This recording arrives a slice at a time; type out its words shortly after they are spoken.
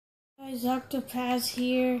Guys, Octopaz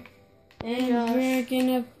here, and Josh. we're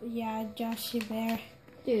gonna, Josh the Bear,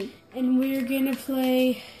 Dude. and we're gonna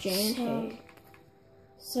play Jan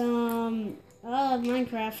some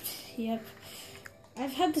Minecraft. Yep,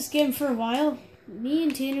 I've had this game for a while. Me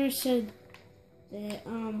and Tanner said that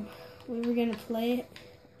we were gonna play it.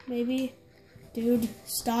 Maybe, dude,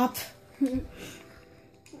 stop.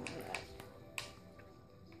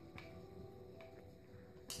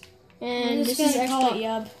 And this this is call it Xbox.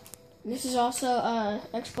 Yub. This is also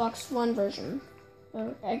Xbox One version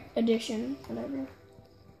or edition, whatever.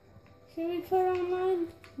 Should we put it online?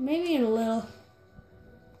 Maybe in a little.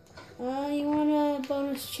 You want a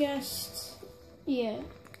bonus chest? Yeah.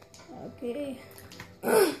 Okay.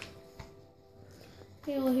 Okay,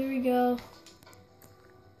 well, here we go.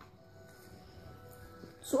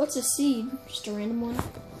 So what's a seed? Just a random one.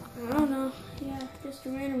 I don't know. Yeah, just a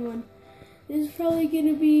random one. This is probably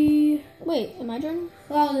gonna be. Wait, am I joining?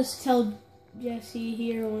 Well, I'll just tell Jesse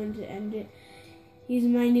here when to end it. He's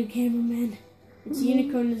my new cameraman. It's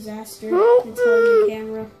Unicorn Disaster. It's holding the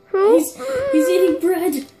camera. He's eating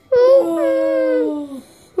bread. Oh.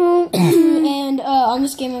 And on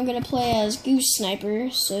this game, I'm gonna play as Goose Sniper.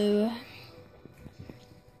 So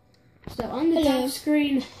On the Hello. top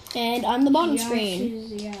screen. and on the bottom Josh screen.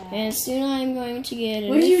 is- yeah. And soon I'm going to get a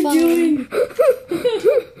What are new you phone. doing?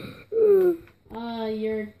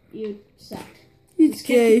 You suck. He's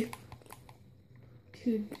gay.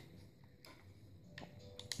 Dude.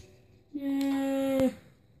 Nah.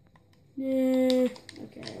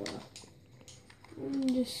 Okay, well. I'm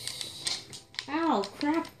just. Ow,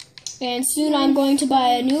 crap. And soon I'm going to buy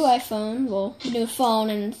a new iPhone, well, a new phone,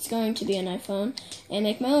 and it's going to be an iPhone, and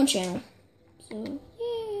make my own channel. So,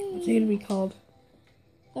 What's yay. it gonna be called?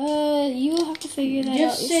 You will have to figure that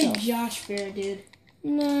Just out say yourself. Josh Bear, dude.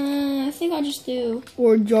 Nah, I think I'll just do.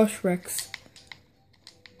 Or Josh Rex.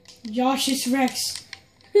 Josh is Rex.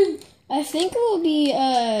 I think it will be,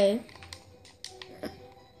 I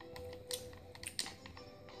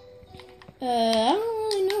don't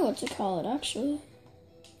really know what to call it, actually.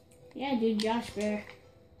 Yeah, dude, Josh Bear.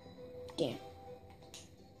 Damn.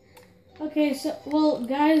 Okay, so, well,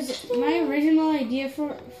 guys, my original idea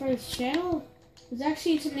for this channel was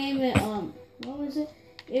actually to name it, what was it?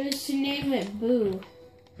 It was to name it Boo.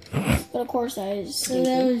 But of course that is So stupid.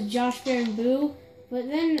 that was Josh Bear and Boo. But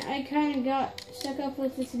then I kind of got stuck up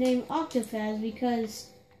with this name Octopaz because,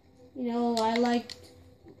 you know, I liked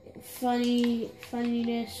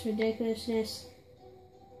funniness, ridiculousness.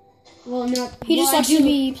 Well, not. He just well, I likes to do-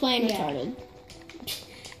 be plain yeah. retarded.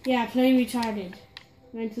 Yeah, plain retarded.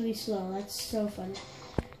 Mentally slow. That's so funny.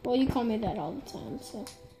 Well, you call me that all the time, so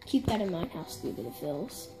keep that in mind how stupid it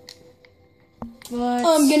feels. But,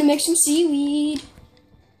 I'm gonna make some seaweed.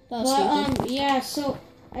 That was stupid. yeah, so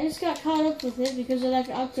I just got caught up with it because I like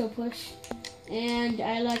Octopush. And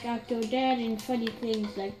I like Octodad and funny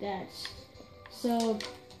things like that. So,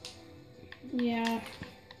 yeah,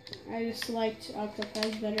 I just liked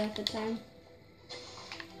Octopus better at the time.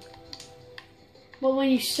 But when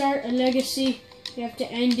you start a legacy, you have to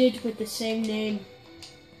end it with the same name.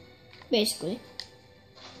 Basically.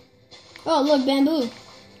 Oh, look, bamboo.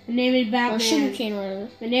 I name it Or Batman. sugarcane, or whatever.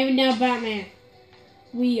 I name it now Batman.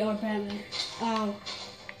 We are Batman. Ow.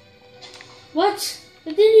 What?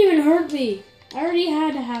 That didn't even hurt me. I already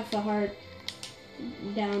had half the heart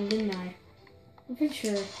down, didn't I? I'm pretty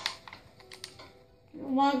sure. I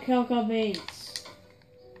want cocoa beans.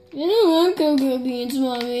 I don't want cocoa beans,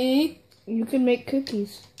 Mommy. You can make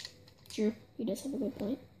cookies. Sure, he does have a good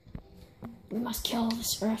point. We must kill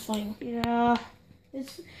this earthling. Yeah.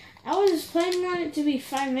 I was just planning on it to be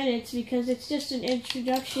 5 minutes because it's just an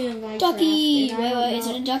introduction of Minecraft. Ducky! and I don't Wait, is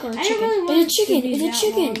know- it a duck or a I don't chicken? really want It's a it to chicken! be It's a that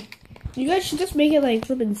chicken! long. You guys should just make it like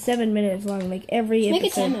flipping 7 minutes long, like every Make it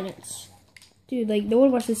episode. 10 minutes. Dude, like no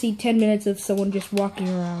one wants to see 10 minutes of someone just walking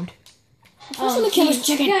around. First, let me kill this geez.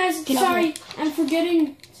 chicken. Guys, Get off sorry, me. I'm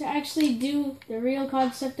forgetting to actually do the real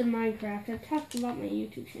concept of Minecraft. I've talked about my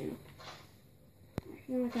YouTube channel. I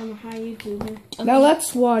feel like I'm a high YouTuber. Now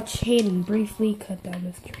let's watch Hayden briefly cut down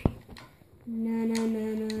this tree. Na na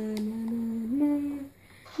na na na na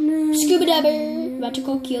na. Scuba dabber! About to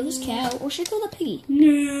go kill this cow. Or should I kill the piggy?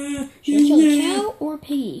 Na. Should I kill the cow or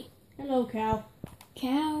piggy? Hello, cow.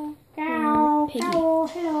 Cow. Cow. or piggy? Cow.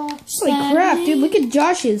 Hello. Holy crap, dude, look at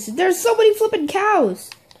Josh's. There's so many flipping cows.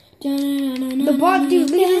 The The bot, dude,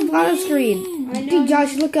 look at his bottom screen. I know. Dude,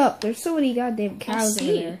 Josh, look up. There's so many goddamn cows over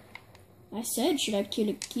see. there. I said, should I kill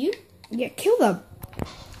the cute Yeah, kill them.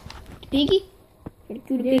 piggy? Should I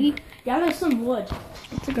kill the piggy? Gather some wood.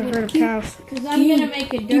 It's like a herd of cows. Because I'm going to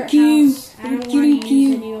make a dirt Cute. house. I don't want Cute, to cute.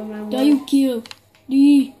 use any of my wood. Don't kill.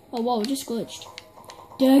 D. Oh, whoa, it just glitched.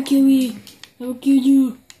 Don't kill me. I will kill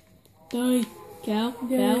you. Die. Cow,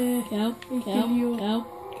 cow, cow, cow,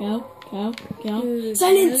 cow, cow, cow.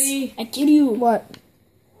 Silence! Really? I kill you. What?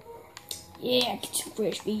 Yeah, get some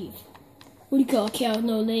fresh beef. What do you call a cow with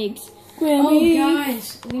no legs? Oh, Grammy.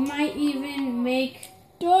 guys, we might even make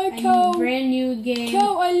Die, a cow. brand new game.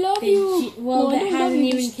 Cow, I love that you. well, No, I that don't love hasn't you.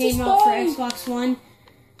 even Just came out for die. Xbox One.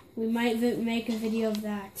 We might make a video of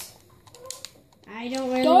that. I don't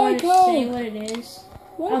really Die, want to cow. say what it is.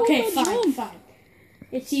 Why Okay, won't I fine, jump? fine.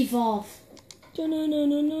 It's Evolve. No, no, no,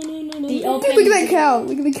 no, no, no, no. The Dude, open. look at that cow.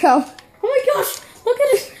 Look at the cow. Oh my gosh! Look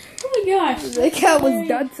at it! Oh my gosh! The cow was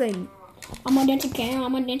dancing. I'm a dancing cow.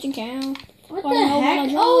 I'm a dancing cow. What Why the the hell heck? would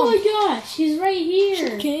I Oh jump? my gosh! He's right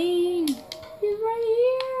here. King. He's right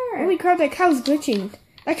here. Holy crap, that cow's glitching.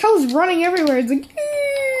 That cow's running everywhere. It's like,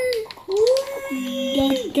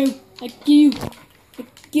 Don't go. I kill you. I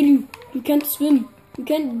kill you. You can't swim. You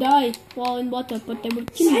can't die while in water, but they will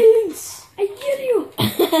kill you. Silence! I kill you.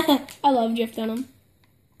 I love Jeff Dunham.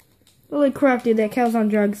 holy crap, dude, that cow's on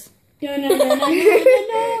drugs. No, no, no, no, no,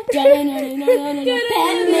 no, no.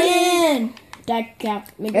 Batman! That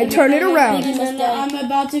cat. And turn it around. I'm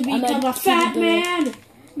about to become a fat man. I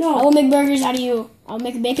No, will make burgers out of you. I'll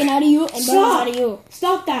make bacon out of you and burgers Stop. out of you.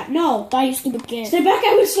 stop that. No. Die, you stupid kid. Stay back.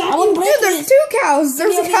 I will slap I will you. break Dude, there's this. two cows.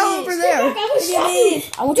 There's a Yeah, cow it over is. Stay there. back. I will slap you.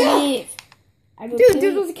 I want to leave. I will Dude, kill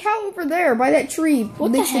there's you. a cow over there by that tree.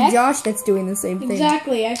 What Next the to heck? Josh that's doing the same thing.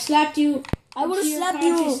 Exactly. I slapped you. I would have into your slapped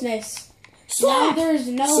you. consciousness. Slap! Now there's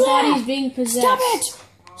nobody's Slap! being possessed. Stop it!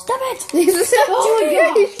 Stop it!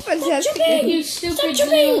 Oh my He's possessed. chicken! You Stop stupid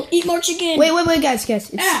jumping! little. Eat more chicken! Wait, guys.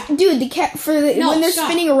 It's, Ah. Dude, the cat for the No, when they're stop.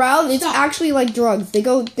 spinning around, it's Stop. actually like drugs. They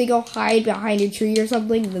go hide behind a tree or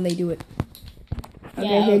something, and then they do it.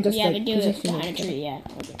 Yeah, here, just, yeah, like, they do it position behind a it. tree, yeah.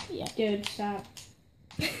 Okay, yeah. Dude, stop.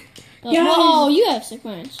 Whoa, you have sick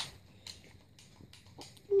minds.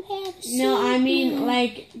 No, I mean,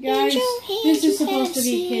 like, guys, this is supposed to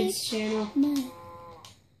be kids' channel.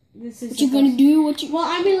 This is What you gonna do? What you... Well,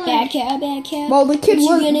 I mean, Bad like, cat, bad cat. Well, the kid What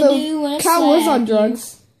you was gonna do when I the cow was slap on you?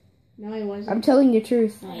 drugs. no, he wasn't. I'm telling you the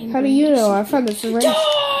truth. How do you know? I found the syringe.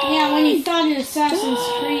 Yeah, when you found an Assassin's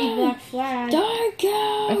Creed Black Flag. Dark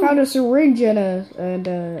cow! I found a syringe and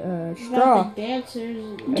a straw. About the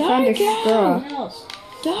dancers. I found a Dark straw. What else?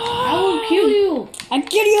 Die! I will kill you. I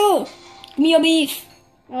kill you! Give me your beef!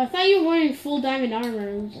 Oh, I thought you were wearing full diamond armor.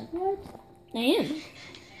 I was like, what? I am.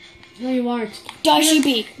 No, you aren't. Die,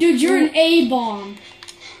 sheepy! Dude, you're an A-bomb.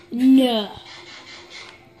 No.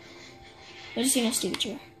 I just seen a stupid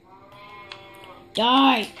chair.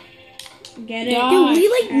 Die! Get it? Die. Dude, we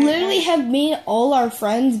like literally have made all our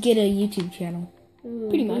friends get a YouTube channel. Ooh,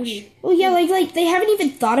 Pretty much. booty. Well, yeah, like they haven't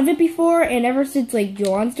even thought of it before, and ever since like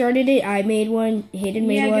Joan started it, I made one. Hayden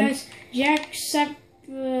made Yeah, one. guys.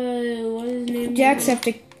 What is his name?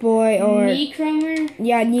 Jackseptic Boy or Necromer?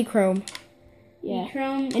 yeah, Necrome. Yeah.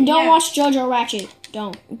 Necrome? And don't yeah. watch Jojo Ratchet.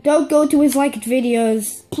 Don't. Don't go to his liked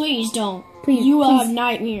videos. Please don't. Please, You will please. have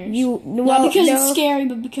nightmares. You Not well, because no, it's scary,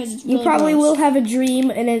 but because it's you really probably gross. will have a dream,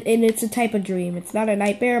 and it's a type of dream. It's not a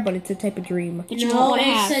nightmare, but it's a type of dream. That you No, won't want to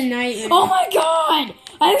it's have. a nightmare. Oh my god!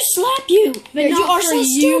 I will slap you! But you not are for so you.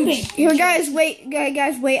 stupid! Here, guys, wait,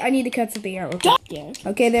 guys, wait. I need to cut something out. Okay, Yeah.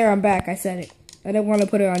 okay, there, I'm back. I said it. I don't want to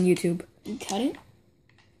put it on YouTube. You cut it?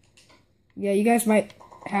 Yeah, you guys might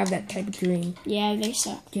have that type of dream. Yeah, they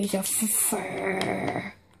suck. There's a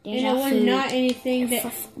fur. And it was not anything that...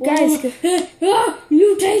 Guys,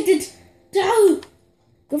 mutated! No!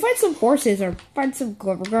 go find some horses or find some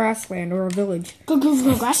grassland or a village. Go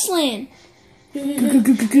grassland.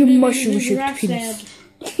 Mushroom shaped penis.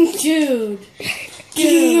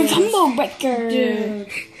 Dude. Combo breaker. Dude.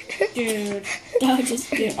 That was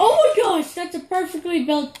just good. Oh my gosh, that's a perfectly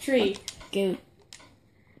built tree. Good.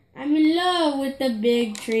 I'm in love with the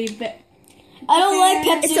big tree, but... I don't like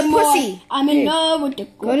pets It's a anymore. pussy. I'm in Hey, love with the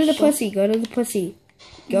Go to the pussy. Go to the pussy.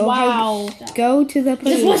 Go. Wow. Go to the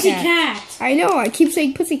pussy. The pussy cat! I know. I keep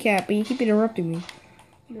saying pussycat, but you keep interrupting me.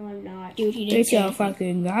 No, I'm not. Dude, he didn't It's say your anything.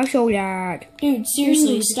 fucking. I'll show that. Dude,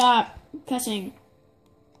 seriously, stop cussing.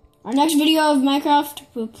 Our next video of Minecraft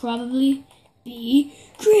will probably be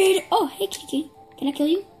created. Oh, hey, Kiki. Can I kill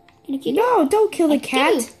you? Can I kill you? No, don't kill the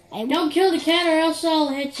Kill you. cat. I will. Don't kill the cat or else I'll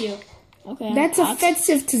hit you. Okay. That's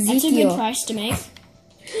offensive to That's a good Ezekiel. price to make.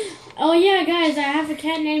 Oh yeah, guys, I have a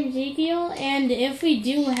cat named Ezekiel, and if we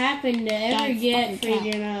do happen to ever Die, get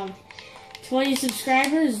fucking freaking 20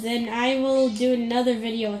 subscribers, then I will do another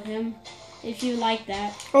video with him, if you like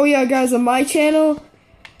that. Oh yeah, guys, on my channel,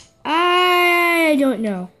 I don't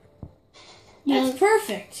know. That's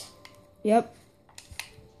perfect. Yep,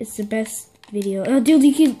 it's the best video. Oh, dude,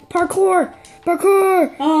 you can parkour.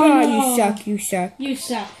 Parkour. Oh, You no. suck. You suck. You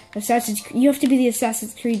suck. You have to be the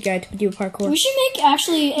Assassin's Creed guy to do parkour. We should make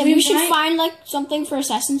actually. We We should might- find like something for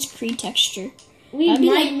Assassin's Creed texture. We That'd be,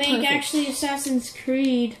 might like, make perfect. actually Assassin's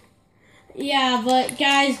Creed. Yeah, but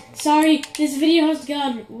guys, sorry, this video has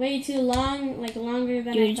gone way too long, like longer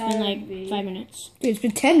than Dude, I it's thought been it like would be. 5 minutes. Dude, it's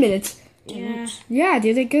been 10 minutes. Yeah, Yeah,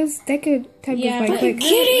 dude, that could time Yeah, goes by but quick.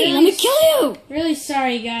 Kitty, let me kill you! really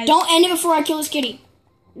sorry, guys. Don't end it before I kill this kitty.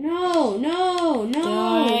 No,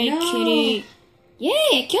 Die, no. kitty. Yay,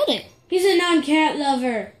 I killed it. He's a non-cat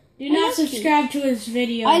lover. Do not love subscribe to his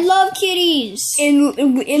videos. I love kitties. In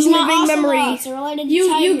It's not living memory. ocelots, they're related to you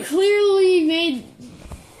tigers. clearly made.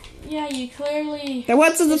 Yeah, you clearly. There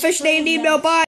once was a fish named Nemo. Bye.